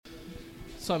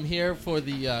So I'm here for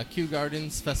the Kew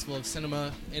Gardens Festival of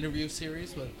Cinema interview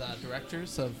series with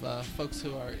directors of folks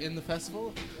who are in the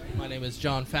festival. My name is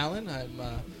John Fallon. I'm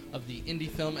of the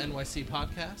Indie Film NYC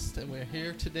podcast, and we're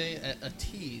here today at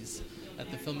Ateaz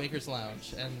at the Filmmakers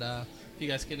Lounge. And if you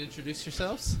guys can introduce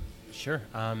yourselves. Sure.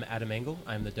 I'm Adam Engel.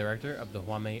 I'm the director of the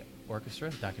Hua Mei Orchestra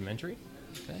documentary.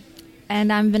 Okay.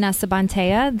 And I'm Vanessa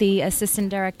Bontea, the assistant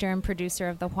director and producer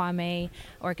of the Hua Mei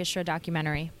Orchestra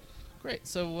documentary. Great.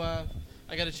 So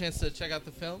I got a chance to check out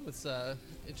the film. It's an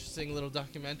interesting little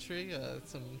documentary,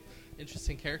 some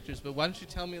interesting characters. But why don't you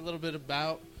tell me a little bit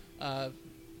about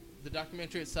the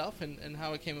documentary itself and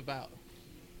how it came about?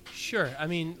 Sure. I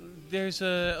mean, there's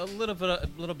a little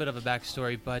bit of a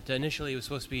backstory, but initially it was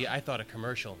supposed to be, I thought, a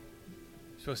commercial.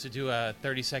 Supposed to do a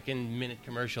 30-minute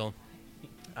commercial.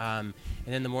 And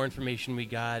then the more information we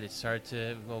got, it started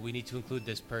to, we need to include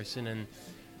this person, and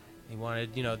they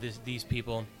wanted, these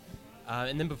people.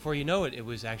 And then before you know it, it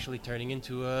was actually turning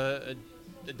into a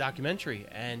documentary.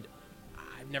 And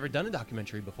I've never done a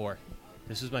documentary before.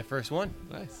 This was my first one.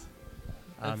 Nice.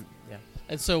 Yeah.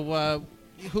 And so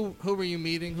who were you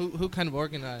meeting? Who kind of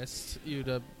organized you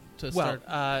to start?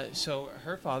 So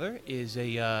her father is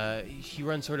he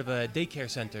runs sort of a daycare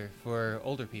center for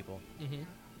older people. Mm-hmm.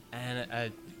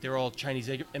 And they're all Chinese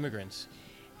immigrants.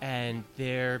 And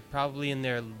they're probably in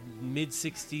their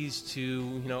mid-60s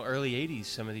to early 80s,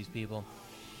 some of these people.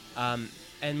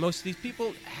 And most of these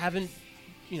people haven't,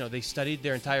 they studied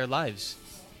their entire lives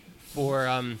for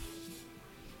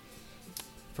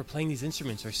playing these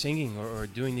instruments or singing or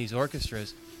doing these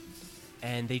orchestras.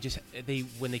 And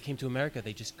when they came to America,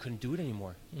 they just couldn't do it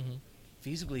anymore. Mm-hmm.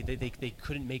 Feasibly, they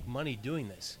couldn't make money doing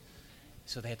this.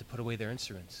 So they had to put away their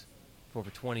instruments for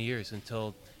over 20 years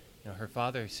until her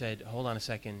father said, "Hold on a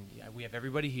second. We have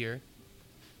everybody here.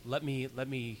 Let me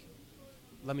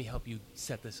help you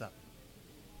set this up."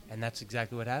 And that's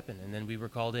exactly what happened. And then we were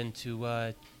called in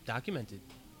to document it.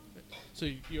 So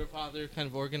your father kind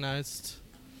of organized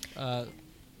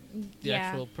the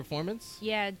actual performance?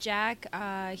 Yeah, Jack,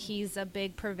 he's a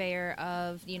big purveyor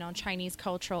of, Chinese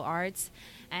cultural arts,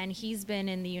 and he's been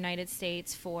in the United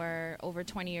States for over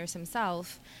 20 years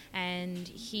himself, and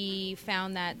he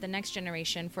found that the next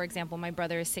generation, for example, my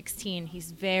brother is 16,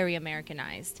 he's very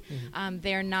Americanized. Mm-hmm.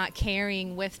 They're not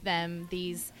carrying with them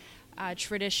these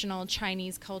traditional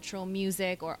Chinese cultural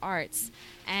music or arts,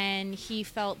 and he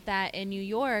felt that in New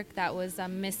York that was a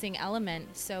missing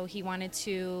element, so he wanted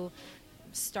to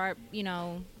start,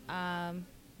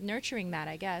 nurturing that,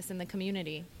 I guess, in the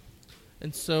community.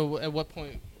 And so at what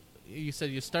point, you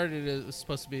said you started it was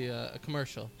supposed to be a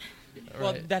commercial?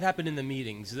 Well, that happened in the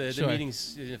meetings. The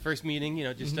meetings, the first meeting,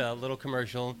 just mm-hmm. a little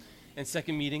commercial. And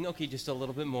second meeting, okay, just a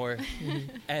little bit more.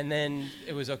 Mm-hmm. And then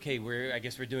it was, okay, I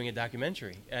guess we're doing a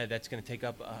documentary. That's going to take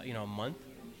up, a month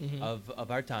mm-hmm.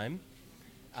 of our time.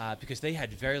 Because they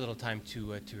had very little time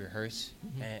to rehearse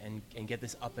mm-hmm. and get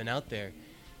this up and out there.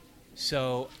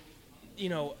 So,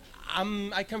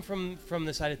 I come from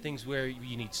the side of things where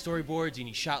you need storyboards, you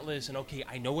need shot lists, and okay,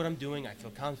 I know what I'm doing, I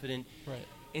feel confident. Right.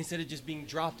 Instead of just being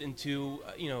dropped into,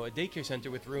 a daycare center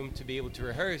with room to be able to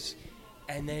rehearse,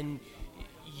 and then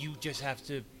you just have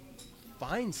to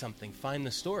find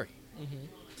the story.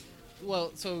 Mm-hmm.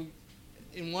 Well, so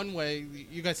in one way,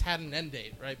 you guys had an end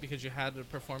date, right? Because you had a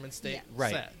performance date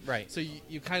set. Right. So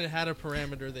you kind of had a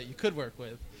parameter that you could work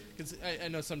with. Because I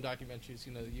know some documentaries,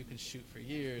 you can shoot for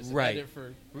years, and edit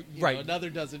for another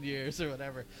dozen years or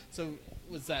whatever. So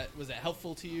was that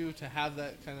helpful to you to have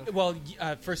that kind of? Well,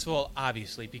 first of all,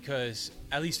 obviously, because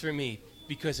at least for me,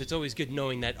 because it's always good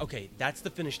knowing that that's the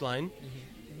finish line.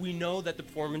 Mm-hmm. We know that the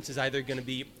performance is either going to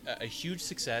be a huge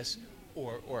success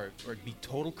or be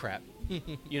total crap.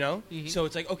 Mm-hmm. So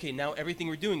it's like, okay, now everything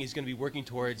we're doing is going to be working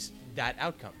towards that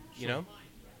outcome. Sure.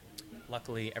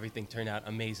 Luckily, everything turned out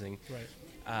amazing. Right.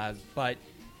 But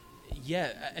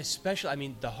yeah,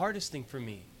 especially, the hardest thing for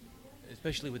me,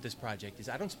 especially with this project, is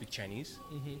I don't speak Chinese.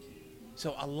 Mm-hmm.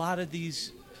 So a lot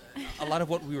of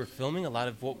what we were filming, a lot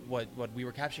of what we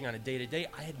were capturing on a day-to-day,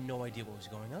 I had no idea what was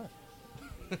going on.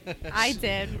 I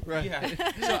did. Right. Yeah.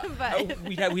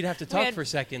 So we'd have to talk for a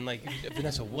second, like,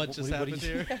 Vanessa, what just happened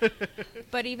here?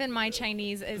 But even my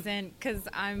Chinese isn't, because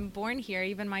I'm born here,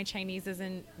 even my Chinese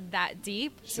isn't that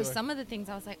deep. Sure. So some of the things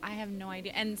I was like, I have no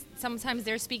idea. And sometimes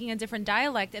they're speaking a different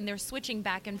dialect and they're switching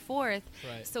back and forth.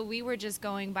 Right. So we were just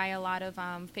going by a lot of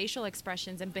facial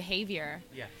expressions and behavior.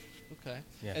 Yeah. Okay.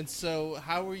 Yeah. And so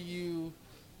how were you...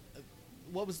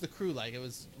 What was the crew like?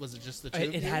 Was it just the two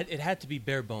of you? It had to be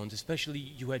bare bones, especially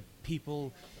you had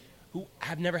people who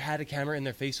have never had a camera in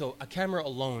their face, so a camera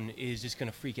alone is just going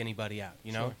to freak anybody out,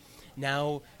 Sure.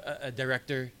 Now a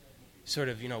director sort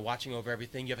of, watching over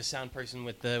everything. You have a sound person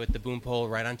with the boom pole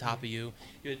right on top of you.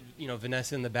 You had,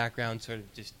 Vanessa in the background, sort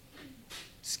of just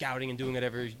scouting and doing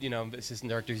whatever, assistant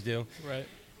directors do. Right.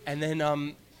 And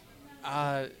then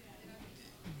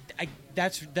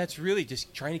that's really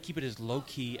just trying to keep it as low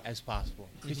key as possible,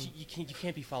 because you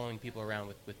can't be following people around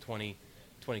with 20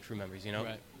 crew members,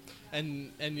 Right.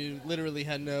 And you literally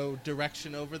had no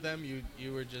direction over them.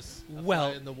 You were just a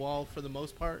fly in the wall for the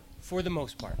most part. For the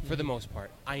most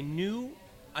part, I knew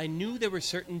there were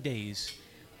certain days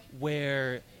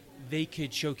where they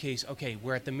could showcase. Okay,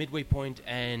 we're at the midway point,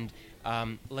 and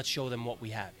let's show them what we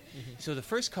have. So the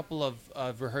first couple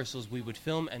of rehearsals, we would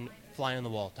film and fly on the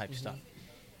wall type stuff.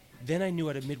 Then I knew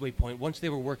at a midway point, once they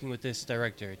were working with this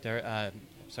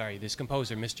this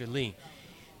composer, Mr. Lee,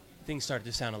 things started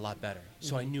to sound a lot better.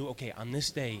 So I knew, okay, on this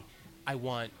day, I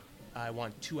want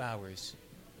 2 hours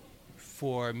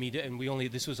for me to, and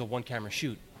this was a one camera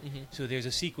shoot. So there's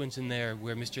a sequence in there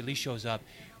where Mr. Lee shows up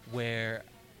where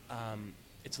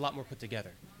it's a lot more put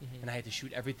together. And I had to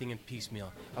shoot everything in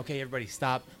piecemeal. Okay, everybody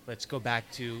stop. Let's go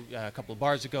back to a couple of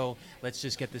bars ago. Let's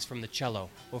just get this from the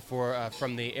cello or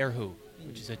from the erhu,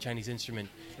 which is a Chinese instrument,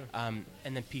 and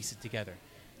then piece it together.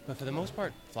 But for the most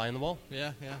part, fly on the wall.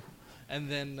 Yeah. And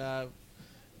then,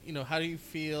 how do you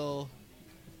feel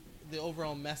the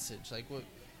overall message? Like,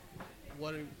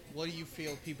 what do you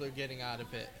feel people are getting out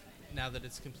of it now that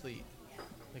it's complete?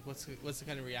 Like, what's the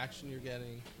kind of reaction you're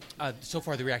getting? So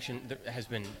far, the reaction has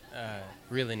been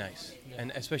really nice,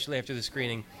 and especially after the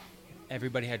screening,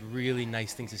 everybody had really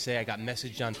nice things to say. I got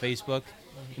messaged on Facebook.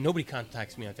 Nobody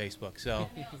contacts me on Facebook, so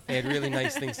they had really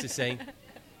nice things to say.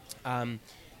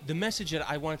 The message that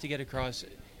I wanted to get across,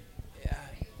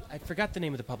 I forgot the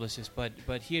name of the publicist,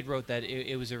 but he had wrote that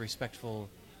it was a respectful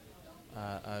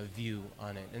view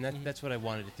on it, and that's what I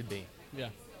wanted it to be. Yeah.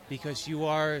 Because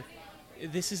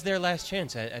this is their last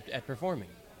chance at performing.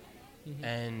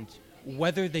 And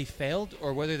whether they failed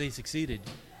or whether they succeeded,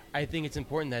 I think it's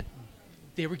important that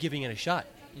they were giving it a shot.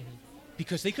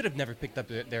 Because they could have never picked up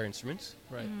their instruments.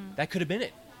 Right. That could have been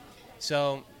it.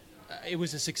 So it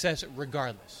was a success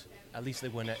regardless. At least they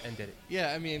went and did it.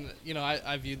 Yeah, I mean,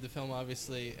 I viewed the film,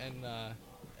 obviously, and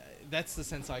that's the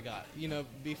sense I got.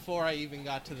 Before I even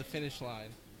got to the finish line,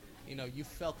 you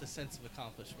felt the sense of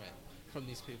accomplishment from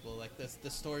these people. Like the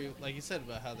story, like you said,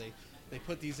 about how they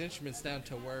put these instruments down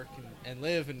to work and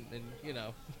live and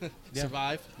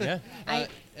survive. Yeah.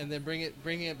 And then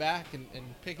bringing it back and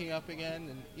picking up again,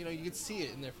 and you could see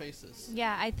it in their faces.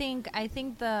 Yeah, I think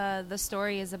the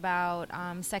story is about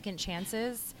second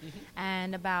chances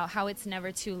and about how it's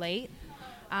never too late.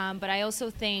 But I also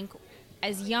think,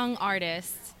 as young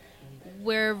artists,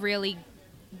 we're really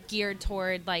geared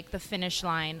toward like the finish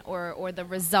line or the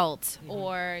result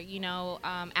or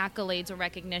accolades or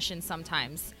recognition.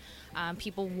 Sometimes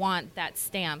people want that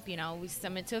stamp. We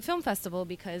submit to a film festival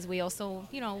because we also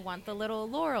want the little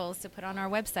laurels to put on our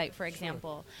website, for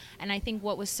example. And I think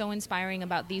what was so inspiring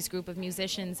about these group of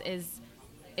musicians is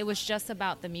it was just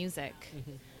about the music.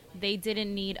 They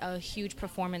didn't need a huge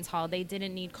performance hall. They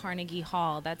didn't need Carnegie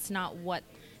Hall. That's not what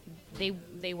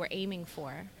they were aiming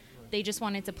for. They just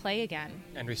wanted to play again.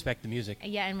 And respect the music.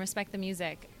 Yeah, and respect the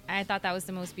music. I thought that was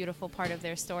the most beautiful part of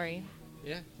their story.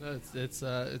 Yeah, no, it's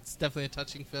definitely a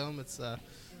touching film. It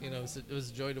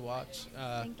was a joy to watch.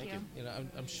 Thank you.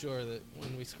 I'm sure that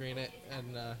when we screen it,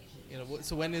 and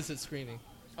so when is it screening?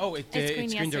 Oh, it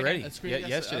screened already. It screened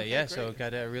yesterday. Okay, yeah, great. So it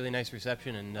got a really nice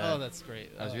reception, and that's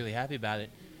great. I was really happy about it.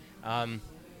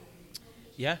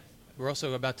 Yeah. We're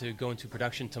also about to go into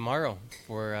production tomorrow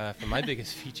for my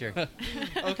biggest feature.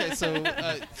 Okay, so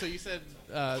you said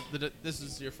that this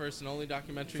is your first and only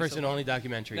documentary. First and only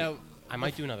documentary. Now, I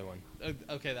might do another one.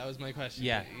 Okay, that was my question.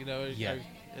 Yeah.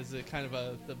 Is it kind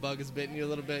of the bug has bitten you a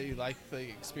little bit? You like the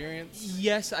experience?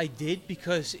 Yes, I did,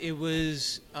 because it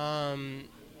was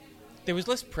there was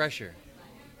less pressure,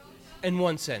 in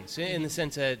one sense, in the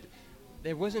sense that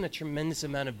there wasn't a tremendous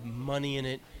amount of money in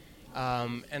it,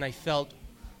 and I felt.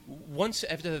 Once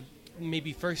after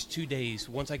maybe first 2 days,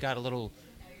 once I got a little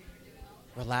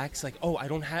relaxed, like, I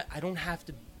don't have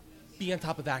to be on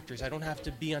top of actors. I don't have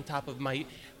to be on top of I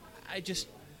just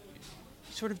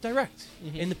sort of direct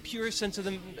in the purest sense of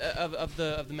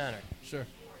the manner. Sure.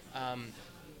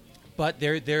 But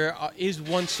there is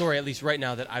one story, at least right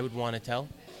now, that I would want to tell.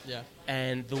 Yeah.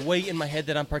 And the way in my head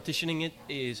that I'm partitioning it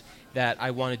is that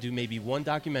I want to do maybe one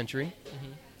documentary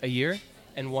a year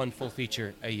and one full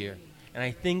feature a year. And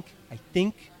I think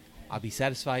I'll be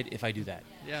satisfied if I do that.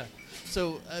 Yeah.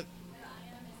 So,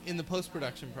 in the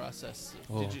post-production process,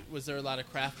 was there a lot of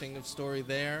crafting of story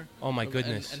there? Oh my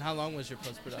goodness! And how long was your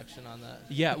post-production on that?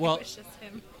 Yeah, well,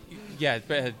 Yeah,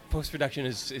 post-production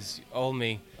is all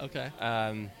me. Okay.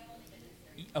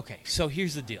 Okay, so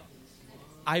here's the deal.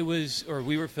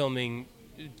 We were filming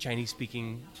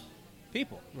Chinese-speaking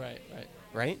people. Right.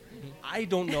 Right? Mm-hmm. I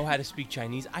don't know how to speak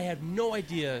Chinese. I have no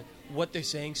idea what they're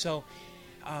saying. So,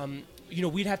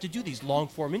 we'd have to do these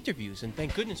long-form interviews. And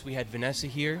thank goodness we had Vanessa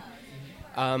here.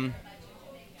 And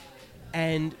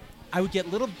I would get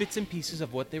little bits and pieces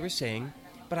of what they were saying.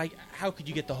 But how could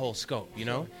you get the whole scope, you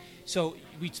know? So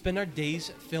we'd spend our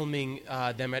days filming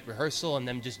them at rehearsal and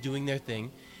them just doing their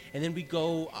thing. And then we'd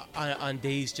go on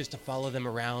days just to follow them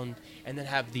around and then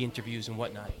have the interviews and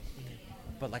whatnot.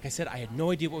 But like I said, I had no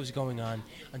idea what was going on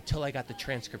until I got the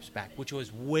transcripts back, which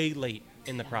was way late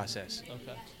in the process.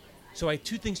 Okay. So I had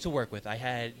two things to work with. I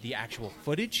had the actual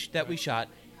footage that we shot,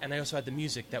 and I also had the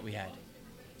music that we had.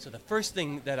 So the first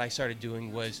thing that I started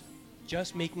doing was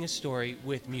just making a story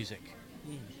with music.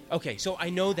 Okay, so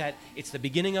I know that it's the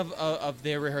beginning of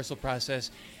their rehearsal process.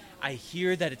 I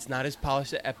hear that it's not as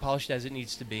polished as it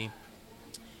needs to be.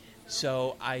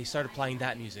 So I started applying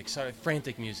that music,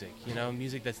 frantic music,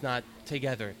 music that's not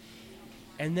together.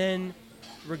 And then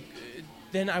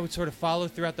I would sort of follow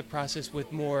throughout the process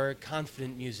with more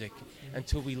confident music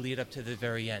until we lead up to the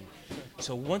very end.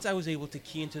 So once I was able to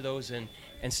key into those and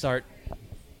start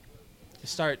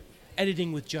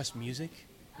editing with just music,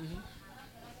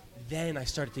 then I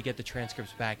started to get the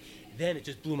transcripts back. Then it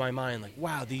just blew my mind, like,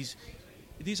 wow, these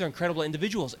are incredible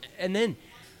individuals. And then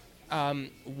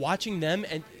watching them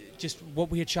and just what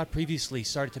we had shot previously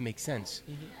started to make sense.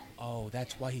 Oh,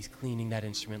 that's why he's cleaning that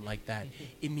instrument like that.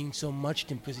 It means so much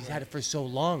to him because he's had it for so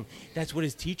long. That's what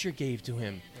his teacher gave to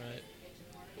him. Right.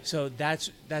 So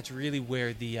that's really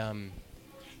where the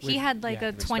he had like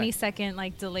a 20 respect. second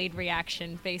like delayed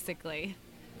reaction basically.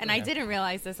 And I didn't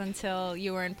realize this until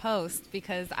you were in post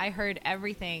because I heard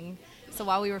everything. So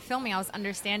while we were filming, I was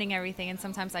understanding everything, and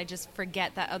sometimes I just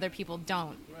forget that other people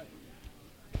don't. Right.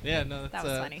 Yeah, no, that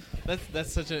was funny.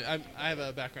 That's such a. I have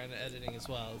a background in editing as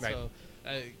well, right. So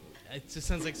it just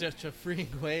sounds like such a freeing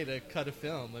way to cut a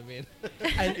film. I mean,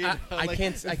 and I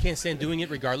can't stand doing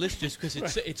it regardless, just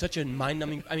because it's such a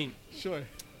mind-numbing. I mean, sure.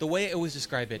 The way I always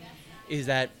describe it is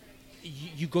that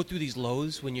you go through these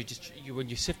lows when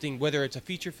you're sifting, whether it's a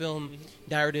feature film,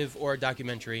 narrative, or a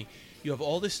documentary. You have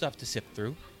all this stuff to sift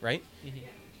through, right?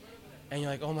 And you're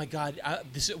like, oh my God,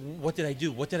 what did I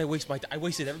do? What did I waste my time? I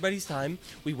wasted everybody's time.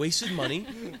 We wasted money.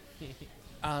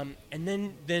 And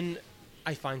then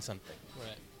I find something.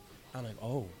 Right. I'm like,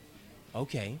 oh,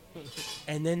 okay.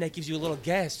 And then that gives you a little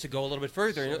gas to go a little bit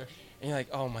further. Sure. And you're like,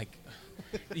 oh my,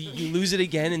 you lose it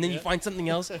again, and then you find something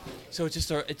else. So it's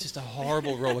just a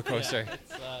horrible roller coaster.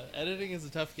 Yeah, editing is a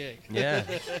tough gig. Yeah.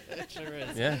 It sure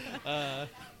is. Yeah.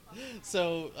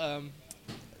 So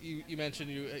you mentioned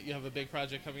you have a big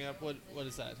project coming up. What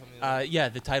is that? Yeah,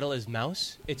 the title is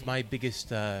Mouse. It's my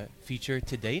biggest feature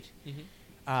to date.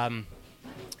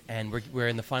 And we're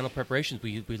in the final preparations.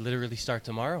 We literally start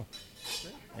tomorrow.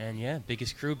 Great. And yeah,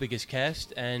 biggest crew, biggest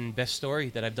cast, and best story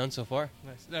that I've done so far.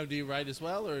 Nice. Now, do you write as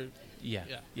well, or? Yeah.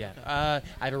 Okay. I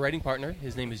have a writing partner.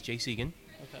 His name is Jay Segan.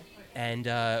 Okay. And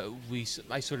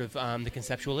I sort of the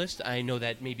conceptualist. I know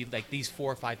that maybe like these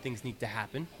 4 or 5 things need to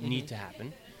happen.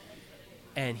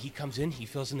 And he comes in, he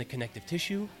fills in the connective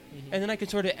tissue, and then I can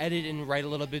sort of edit and write a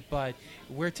little bit. But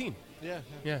we're a team. Yeah.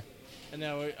 And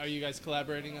now, are you guys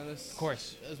collaborating on this? Of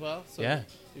course. As well. So yeah.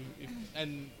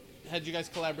 And had you guys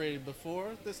collaborated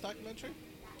before this documentary,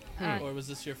 or was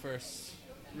this your first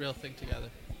real thing together?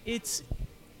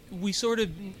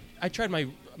 I tried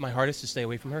my hardest to stay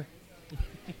away from her.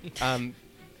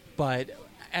 But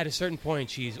at a certain point,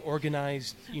 she's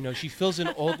organized. She fills in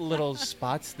all the little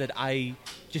spots that I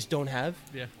just don't have,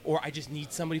 or I just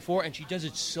need somebody for. And she does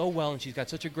it so well, and she's got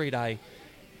such a great eye.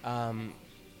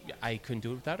 I couldn't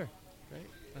do it without her. Right,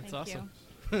 that's Thank awesome.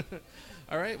 you.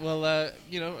 All right, well,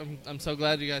 I'm so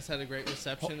glad you guys had a great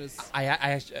reception. I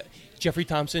asked Jeffrey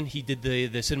Thompson. He did the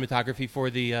cinematography for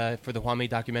the Hua Mei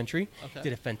documentary. Okay.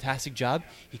 Did a fantastic job.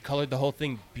 He colored the whole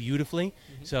thing beautifully.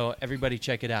 So everybody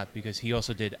check it out because he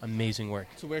also did amazing work.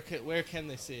 So where can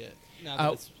they see it now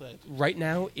that it's played? Right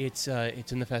now it's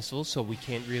in the festival, so we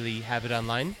can't really have it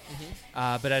online.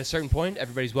 But at a certain point,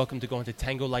 everybody's welcome to go into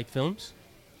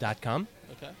tangolightfilms.com.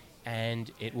 Okay. And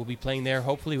it will be playing there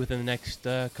hopefully within the next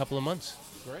couple of months.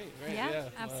 Great. Yeah,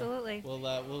 absolutely.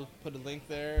 We'll put a link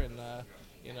there, and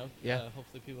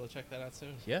hopefully people will check that out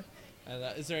soon. Yeah.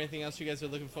 And is there anything else you guys are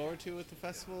looking forward to with the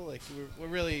festival? Like we're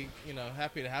really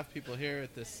happy to have people here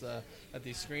at this at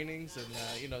these screenings, and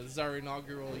this is our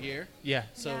inaugural year. Yeah.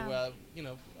 So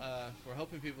we're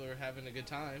hoping people are having a good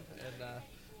time.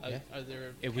 And are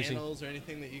there panels or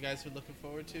anything that you guys are looking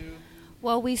forward to?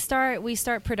 Well, we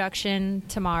start production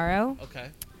tomorrow. Okay.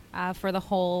 For the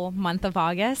whole month of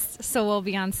August. So we'll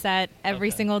be on set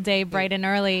every single day, bright and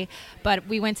early. But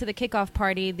we went to the kickoff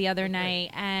party the other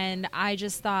night, and I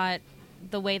just thought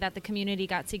the way that the community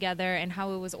got together and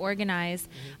how it was organized.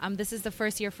 This is the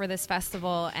first year for this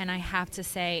festival, and I have to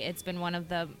say it's been one of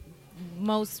the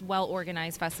most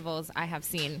well-organized festivals I have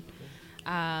seen.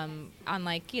 On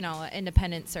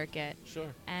independent circuit.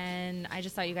 Sure. And I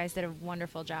just thought you guys did a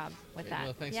wonderful job with that.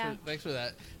 Well, thanks for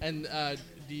that. And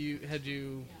had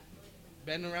you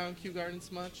been around Kew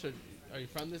Gardens much? Or are you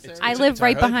from this area? I live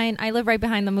right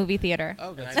behind the movie theater.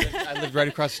 Oh, I lived right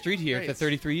across the street here for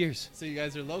 33 years. So you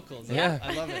guys are locals. Yeah.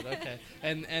 I love it. Okay.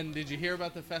 And did you hear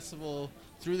about the festival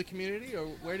through the community, or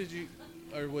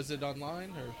or was it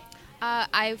online, or?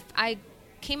 I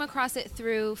came across it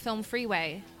through Film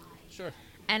Freeway. Sure.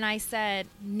 And I said,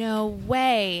 no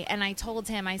way. And I told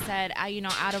him, I said,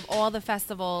 out of all the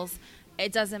festivals,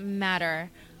 it doesn't matter.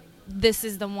 This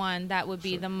is the one that would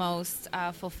be the most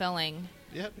fulfilling.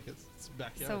 Yeah, because it's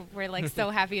backyard. So we're so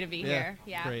happy to be here.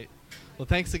 Yeah. Great. Well,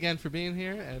 thanks again for being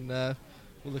here, and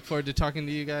we'll look forward to talking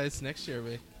to you guys next year.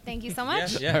 Thank you so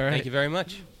much. Yeah. Right. Thank you very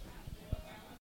much.